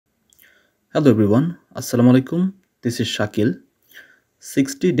Hello everyone, Assalamu alaikum. This is Shakil.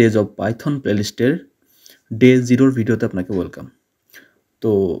 60 days of Python playlister Day-0 ভিডিওতে আপনাকে welcome.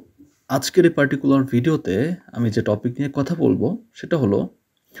 তো আজকের এই পার্টিকুলার ভিডিওতে আমি যে টপিক নিয়ে কথা বলবো সেটা হলো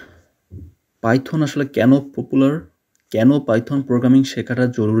পাইথন আসলে কেন পপুলার, কেন পাইথন প্রোগ্রামিং শেখাটা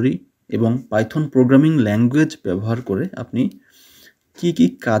জরুরি এবং পাইথন প্রোগ্রামিং ল্যাঙ্গুয়েজ ব্যবহার করে আপনি কি কি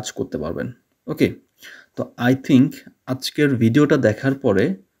কাজ করতে পারবেন। ওকে, তো আই থিঙ্ক আজকের ভিডিওটা দেখার পরে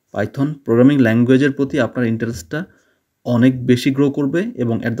পাইথন প্রোগ্রামিং ল্যাঙ্গুয়েজের প্রতি আপনার ইন্টারেস্টটা অনেক বেশি গ্রো করবে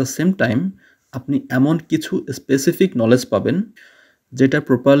এবং অ্যাট দ্য সেম টাইম আপনি এমন কিছু স্পেসিফিক নলেজ পাবেন যেটা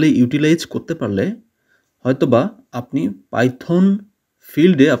প্রপারলি ইউটিলাইজ করতে পারলে হয়তোবা আপনি পাইথন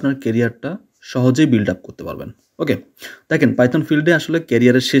ফিল্ডে আপনার ক্যারিয়ারটা সহজেই বিল্ড আপ করতে পারবেন। ওকে, দেখেন পাইথন ফিল্ডে আসলে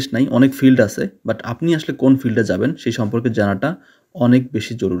ক্যারিয়ারের শেষ নাই, অনেক ফিল্ড আছে, বাট আপনি আসলে কোন ফিল্ডে যাবেন সেই সম্পর্কে জানাটা অনেক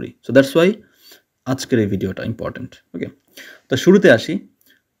বেশি জরুরি। সো দ্যাটস ওয়াই আজকের এই ভিডিওটা ইম্পর্ট্যান্ট। ওকে, তো শুরুতে আসি,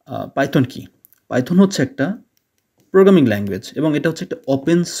 পাইথন কি? পাইথন হচ্ছে একটা প্রোগ্রামিং ল্যাঙ্গুয়েজ এবং এটা হচ্ছে একটা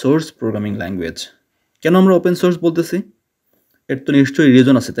ওপেন সোর্স প্রোগ্রামিং ল্যাঙ্গুয়েজ। কেন আমরা ওপেন সোর্স বলতেছি? এর তো নিশ্চয়ই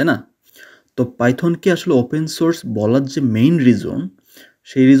রিজন আছে, তাই না? তো পাইথনকে আসলে ওপেন সোর্স বলার যে মেইন রিজন,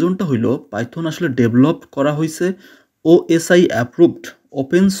 সেই রিজনটা হইল পাইথন আসলে ডেভেলপ করা হয়েছে ওএসআই অ্যাপ্রুভড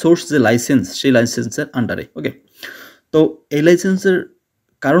ওপেন সোর্স যে লাইসেন্স, সেই লাইসেন্সের আন্ডারে। ওকে, তো এই লাইসেন্সের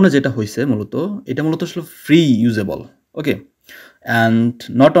কারণে যেটা হয়েছে এটা মূলত আসলে free usable. Okay, and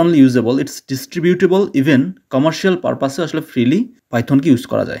not only usable, it's ডিস্ট্রিবিউটেবল, even commercial পারপাসে আসলে ফ্রিলি পাইথনকে ইউজ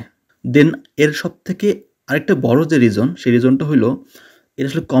করা যায়। দেন এর সব থেকে আরেকটা বড় যে রিজন, সেই রিজনটা হইল এটা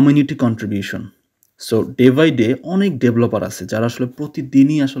আসলে community contribution. So day by day অনেক ডেভেলপার আছে যারা আসলে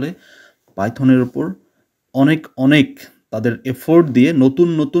প্রতিদিনই আসলে পাইথনের উপর অনেক তাদের এফোর্ট দিয়ে নতুন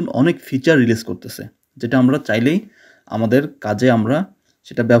নতুন অনেক ফিচার রিলিজ করতেছে, যেটা আমরা চাইলেই আমাদের কাজে আমরা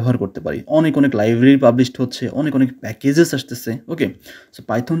সেটা ব্যবহার করতে পারি। অনেক লাইব্রেরি পাবলিশড হচ্ছে, অনেক প্যাকেজেস আসতেছে। ওকে, সো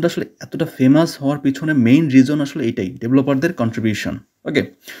পাইথনটা আসলে এতটা ফেমাস হওয়ার পিছনে মেইন রিজন আসলে এইটাই, ডেভেলপারদের কন্ট্রিবিউশন। ওকে,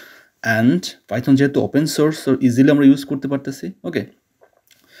 অ্যান্ড পাইথন যেহেতু ওপেন সোর্স, সো ইজিলি আমরা ইউজ করতে পারতেছি। ওকে,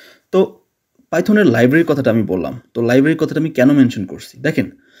 তো পাইথনের লাইব্রেরির কথাটা আমি বললাম, তো লাইব্রেরির কথাটা আমি কেন মেনশন করছি? দেখেন,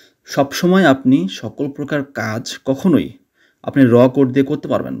 সবসময় আপনি সকল প্রকার কাজ কখনোই আপনি র কোড দিয়ে করতে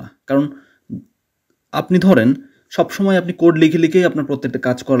পারবেন না। কারণ আপনি ধরেন সবসময় আপনি কোড লিখে আপনার প্রত্যেকটা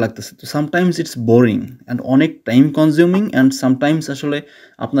কাজ করা লাগতেছে, তো সামটাইমস ইটস বোরিং অ্যান্ড অনেক টাইম কনজিউমিং, অ্যান্ড সামটাইমস আসলে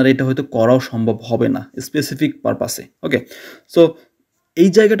আপনার এটা হয়তো করাও সম্ভব হবে না স্পেসিফিক পারপাসে। ওকে, সো এই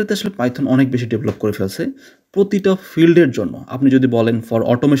জায়গাটাতে আসলে পাইথন অনেক বেশি ডেভেলপ করে ফেলছে প্রতিটা ফিল্ডের জন্য। আপনি যদি বলেন for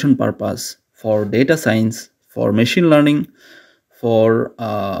automation purpose, for data science, for machine learning, for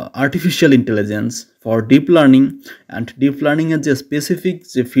artificial intelligence, for deep learning, and deep লার্নিংয়ের যে স্পেসিফিক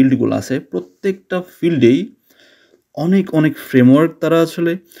যে ফিল্ডগুলো আছে প্রত্যেকটা ফিল্ডেই অনেক ফ্রেমওয়ার্ক তারা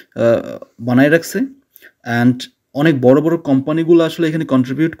আসলে বানায় রাখছে, অ্যান্ড অনেক বড় কোম্পানিগুলো আসলে এখানে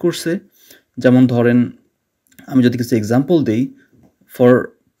কন্ট্রিবিউট করছে। যেমন ধরেন আমি যদি কিছু এক্সাম্পল দিই, ফর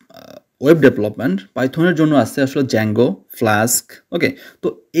ওয়েব ডেভেলপমেন্ট পাইথনের জন্য আছে আসলে জ্যাঙ্গো, ফ্লাস্ক। ওকে, তো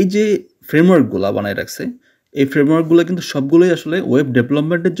এই যে ফ্রেমওয়ার্কগুলো বানায় রাখছে, এই ফ্রেমওয়ার্কগুলো কিন্তু সবগুলোই আসলে ওয়েব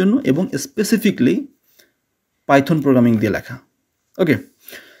ডেভেলপমেন্টের জন্য এবং স্পেসিফিকলি পাইথন প্রোগ্রামিং দিয়ে লেখা। ওকে,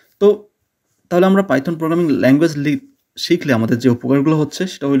 তো তাহলে আমরা পাইথন প্রোগ্রামিং ল্যাঙ্গুয়েজ শিখলে আমাদের যে উপকারগুলো হচ্ছে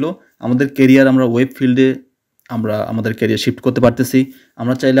সেটা হলো আমাদের কেরিয়ার, আমরা ওয়েব ফিল্ডে আমাদের ক্যারিয়ার শিফট করতে পারতেছি।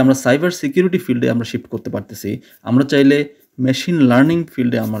 আমরা চাইলে আমরা সাইবার সিকিউরিটি ফিল্ডে আমরা শিফট করতে পারতেছি। আমরা চাইলে মেশিন লার্নিং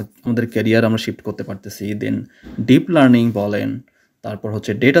ফিল্ডে আমাদের ক্যারিয়ার আমরা শিফট করতে পারতেছি। দেন ডিপ লার্নিং বলেন, তারপর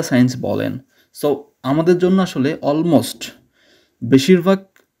হচ্ছে ডেটা সায়েন্স বলেন। সো আমাদের জন্য আসলে অলমোস্ট বেশিরভাগ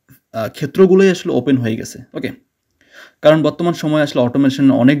ক্ষেত্রগুলোই আসলে ওপেন হয়ে গেছে। ওকে, কারণ বর্তমান সময়ে আসলে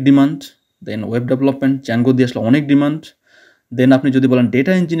অটোমেশনের অনেক ডিমান্ড, দেন ওয়েব ডেভেলপমেন্ট জ্যাঙ্গো দিয়ে আসলে অনেক ডিমান্ড। দেন আপনি যদি বলেন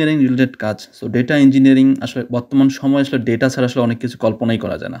ডেটা ইঞ্জিনিয়ারিং রিলেটেড কাজ, সো ডেটা ইঞ্জিনিয়ারিং আসলে বর্তমান সময় আসলে ডেটা ছাড়া আসলে অনেক কিছু কল্পনাই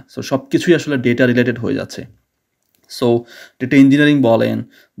করা যায় না। সো সব কিছুই আসলে ডেটা রিলেটেড হয়ে যাচ্ছে। সো ডেটা ইঞ্জিনিয়ারিং বলেন,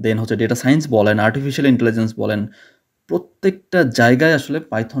 দেন হচ্ছে ডেটা সায়েন্স বলেন, আর্টিফিশিয়াল ইন্টেলিজেন্স বলেন, প্রত্যেকটা জায়গায় আসলে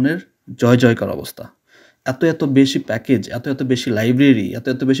পাইথনের জয়কার অবস্থা। এত বেশি প্যাকেজ, এত বেশি লাইব্রেরি,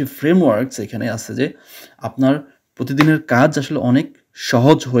 এত বেশি ফ্রেমওয়ার্কস এখানে আছে যে আপনার প্রতিদিনের কাজ আসলে অনেক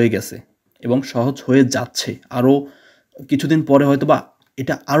সহজ হয়ে গেছে এবং সহজ হয়ে যাচ্ছে। আরও কিছুদিন পরে হয়তো বা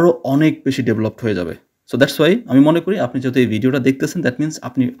এটা আরও অনেক বেশি ডেভেলপড হয়ে যাবে। সো দ্যাটস ওয়াই আমি মনে করি আপনি যেহেতু এই ভিডিওটা দেখতেছেন, দ্যাট মিনস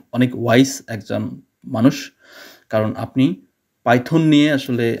আপনি অনেক ওয়াইজ একজন মানুষ, কারণ আপনি পাইথন নিয়ে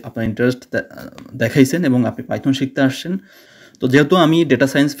আসলে আপনার ইন্টারেস্ট দেখাইছেন এবং আপনি পাইথন শিখতে আসছেন। তো যেহেতু আমি ডেটা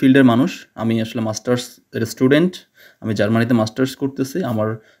সায়েন্স ফিল্ডের মানুষ, আমি আসলে মাস্টার্স এর স্টুডেন্ট, আমি জার্মানিতে মাস্টার্স করতেছি। আমার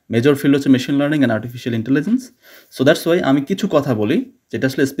মেজর ফিল্ড হচ্ছে machine learning and artificial intelligence. So that's why আমি কিছু কথা বলি যেটা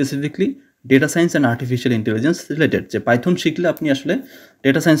আসলে specifically data science and artificial intelligence related, যে পাইথন শিখলে আপনি আসলে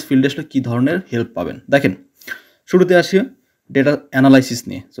ডেটা সায়েন্স ফিল্ডে আসলে কী ধরনের হেল্প পাবেন। দেখেন, শুরুতে আসি ডেটা অ্যানালাইসিস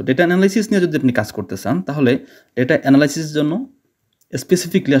নিয়ে। সো ডেটা অ্যানালাইসিস নিয়ে যদি আপনি কাজ করতে চান, তাহলে ডেটা অ্যানালাইসিসের জন্য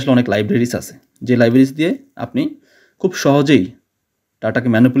স্পেসিফিকলি আসলে অনেক লাইব্রেরিজ আছে, যে লাইব্রেরিজ দিয়ে আপনি খুব সহজেই ডাটাকে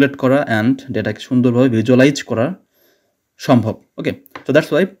ম্যানিপুলেট করা অ্যান্ড ডেটাকে সুন্দরভাবে ভিজুয়ালাইজ করা সম্ভব। ওকে, তো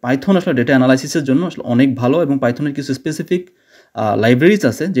দ্যাটস ওয়াই পাইথন আসলে ডেটা অ্যানালাইসিসের জন্য আসলে অনেক ভালো, এবং পাইথনের কিছু স্পেসিফিক লাইব্রেরিজ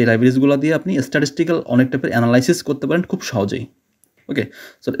আছে, যে লাইব্রেরিজগুলো দিয়ে আপনি স্ট্যাটিস্টিক্যাল অনেক টাইপের অ্যানালাইসিস করতে পারেন খুব সহজেই। ওকে,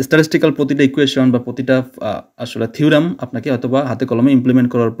 সো স্ট্যাটিস্টিক্যাল প্রতিটা ইকুয়েশন বা প্রতিটা আসলে থিওরাম আপনাকে অথবা হাতে কলমে ইমপ্লিমেন্ট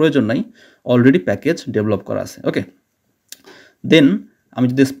করার প্রয়োজন নাই, অলরেডি প্যাকেজ ডেভেলপ করা আছে। ওকে, দেন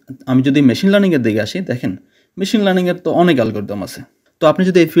আমি যদি মেশিন লার্নিংয়ের দিকে আসি, দেখেন মেশিন লার্নিংয়ের তো অনেক অ্যালগরিদম আছে। তো আপনি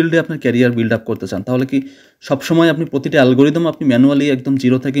যদি এই ফিল্ডে আপনার ক্যারিয়ার বিল্ড আপ করতে চান, তাহলে কি সবসময় আপনি প্রতিটা অ্যালগরিদম আপনি ম্যানুয়ালি একদম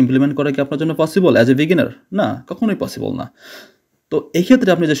জিরো থেকে ইমপ্লিমেন্ট করা কি আপনার জন্য পসিবল অ্যাজ এ বিগিনার? না, কখনোই পসিবল না। তো এই ক্ষেত্রে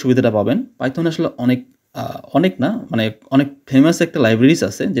আপনি যে সুবিধাটা পাবেন, পাইথন আসলে অনেক ফেমাস একটা লাইব্রেরিজ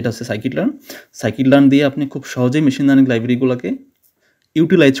আছে, যেটা হচ্ছে সাইকিট লার্ন দিয়ে আপনি খুব সহজেই মেশিন লার্নিং লাইব্রেরিগুলোকে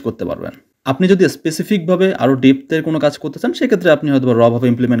ইউটিলাইজ করতে পারবেন। আপনি যদি স্পেসিফিকভাবে আরও ডেপথের কোনো কাজ করতে চান, সেক্ষেত্রে আপনি হয়তো রভাবে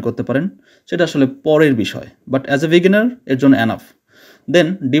ইমপ্লিমেন্ট করতে পারেন, সেটা আসলে পরের বিষয়, বাট অ্যাজ এ বিগিনার এর জন্য এনাফ। দেন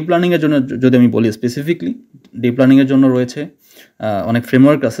ডিপ লার্নিংয়ের জন্য যদি আমি বলি স্পেসিফিকলি, ডিপ লার্নিংয়ের জন্য রয়েছে অনেক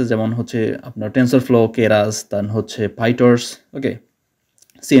ফ্রেমওয়ার্ক আছে, যেমন হচ্ছে আপনার টেনসরফ্লো, কেরাস, দেন হচ্ছে ফাইটার্স, ওকে,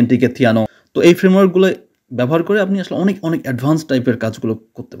 সিএনটিকে, থিয়ানো। তো এই ফ্রেমওয়ার্কগুলো ব্যবহার করে আপনি আসলে অনেক অ্যাডভান্স টাইপের কাজগুলো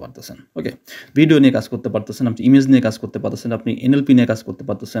করতে পারতেছেন। ওকে, ভিডিও নিয়ে কাজ করতে পারতেছেন, আপনি ইমেজ নিয়ে কাজ করতে পারতেছেন, আপনি এনএলপি নিয়ে কাজ করতে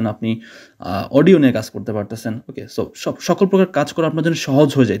পারতেছেন, আপনি অডিও নিয়ে কাজ করতে পারতেছেন। ওকে, সো সকল প্রকার কাজ করা আপনার জন্য সহজ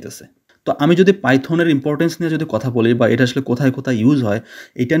হয়ে যাইতেছে। তো আমি যদি পাইথনের ইম্পর্টেন্স নিয়ে যদি কথা বলি, বা এটা আসলে কোথায় কোথায় ইউজ হয়,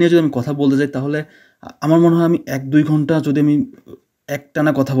 এটা নিয়ে যদি আমি কথা বলতে যাই, তাহলে আমার মনে হয় আমি 1-2 ঘন্টা যদি আমি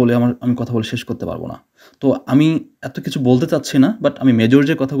একটানা কথা বলি, আমি কথা বলে শেষ করতে পারবো না। তো আমি এত কিছু বলতে চাচ্ছি না, বাট আমি মেজর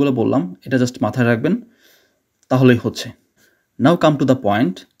যে কথাগুলো বললাম এটা জাস্ট মাথায় রাখবেন, তাহলেই হচ্ছে। নাও কাম টু দ্য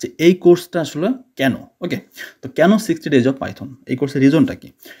পয়েন্ট, যে এই কোর্সটা আসলে কেন। ওকে, তো কেন 60 ডেজ অফ পাইথন, এই কোর্সের রিজনটা কি?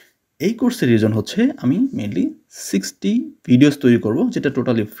 এই কোর্সের রিজন হচ্ছে আমি মেনলি 60 ভিডিওস তৈরি করব, যেটা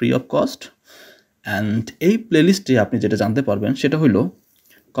totally free of cost. And এই প্লেলিস্টে আপনি যেটা জানতে পারবেন সেটা হলো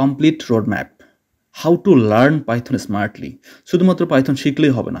complete road map, how to learn Python smartly. শুধুমাত্র পাইথন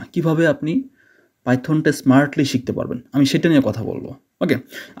শিখলেই হবে না, কিভাবে আপনি পাইথনটা স্মার্টলি শিখতে পারবেন, আমি সেটা নিয়ে কথা বলবো। ওকে,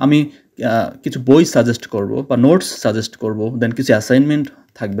 আমি কিছু বই সাজেস্ট করব বা নোটস সাজেস্ট করব, দেন কিছু অ্যাসাইনমেন্ট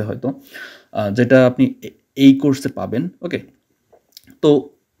থাকবে হয়তো, যেটা আপনি এই কোর্সে পাবেন। ওকে, তো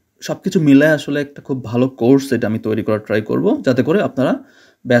সব কিছু মিলায় আসলে একটা খুব ভালো কোর্স এটা আমি তৈরি করার ট্রাই করব, যাতে করে আপনারা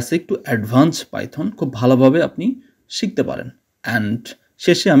বেসিক টু অ্যাডভান্স পাইথন খুব ভালোভাবে আপনি শিখতে পারেন। অ্যান্ড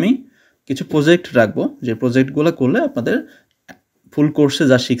শেষে আমি কিছু প্রজেক্ট রাখবো, যে প্রজেক্টগুলো করলে আপনাদের ফুল কোর্সে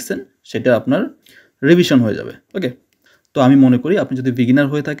যা শিখছেন সেটা আপনার রিভিশন হয়ে যাবে। ওকে, তো আমি মনে করি আপনি যদি বিগিনার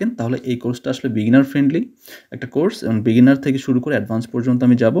হয়ে থাকেন, তাহলে এই কোর্সটা আসলে বিগিনার ফ্রেন্ডলি একটা কোর্স, এবং বিগিনার থেকে শুরু করে অ্যাডভান্স পর্যন্ত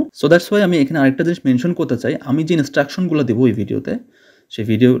আমি যাব। সো দ্যাটস ওয়াই আমি এখানে আরেকটা জিনিস মেনশন করতে চাই, আমি যে ইনস্ট্রাকশনগুলো দেবো এই ভিডিওতে, সেই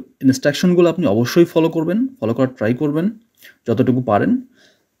ভিডিও ইনস্ট্রাকশনগুলো আপনি অবশ্যই ফলো করার ট্রাই করবেন যতটুকু পারেন।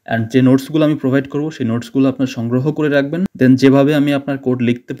 অ্যান্ড যে নোটসগুলো আমি প্রোভাইড করবো, সেই নোটসগুলো আপনার সংগ্রহ করে রাখবেন। দেন যেভাবে আমি আপনার কোড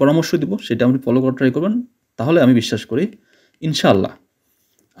লিখতে পরামর্শ দিব, সেটা আপনি ফলো করার ট্রাই করবেন। তাহলে আমি বিশ্বাস করি ইনশাআল্লাহ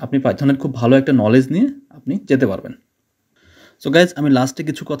আপনি পাইথনের খুব ভালো একটা নলেজ নিয়ে আপনি যেতে পারবেন। সো গাইজ, আমি লাস্টে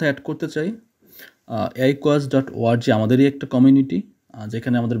কিছু কথা অ্যাড করতে চাই। aiquas.org আমাদেরই একটা কমিউনিটি,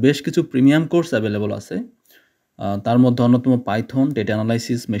 যেখানে আমাদের বেশ কিছু প্রিমিয়াম কোর্স অ্যাভেলেবল আছে। তার মধ্যে অন্যতম Python, data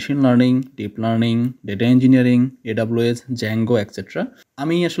analysis, machine learning, deep learning, data engineering, AWS, django etcetera.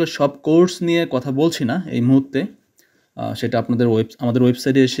 আমি আসলে সব কোর্স নিয়ে কথা বলছি না এই মুহূর্তে, সেটা আমাদের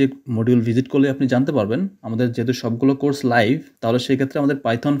ওয়েবসাইটে এসে মডিউল ভিজিট করলে আপনি জানতে পারবেন। আমাদের যেহেতু সবগুলো কোর্স লাইভ, তাহলে সেই ক্ষেত্রে আমাদের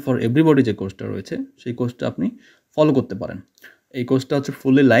পাইথন ফর এভরিবডি যে কোর্সটা রয়েছে, সেই কোর্সটা আপনি ফলো করতে পারেন। এই কোর্সটা হচ্ছে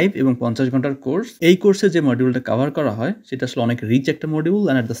ফুললি লাইভ এবং 50 ঘন্টার কোর্স। এই কোর্সে যে মডিউলটা কভার করা হয় সেটা আসলে অনেক রিচ একটা module,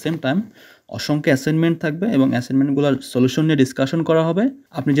 and at the same time অসংখ্য অ্যাসাইনমেন্ট থাকবে, এবং অ্যাসাইনমেন্টগুলোর সলিউশন নিয়ে ডিসকাশন করা হবে।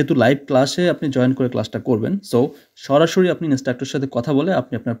 আপনি যেহেতু লাইভ ক্লাসে আপনি জয়েন করে ক্লাসটা করবেন, সো সরাসরি আপনি ইনস্ট্রাক্টরের সাথে কথা বলে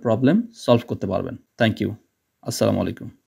আপনি আপনার প্রবলেম সলভ করতে পারবেন। Thank you. আসসালামু আলাইকুম।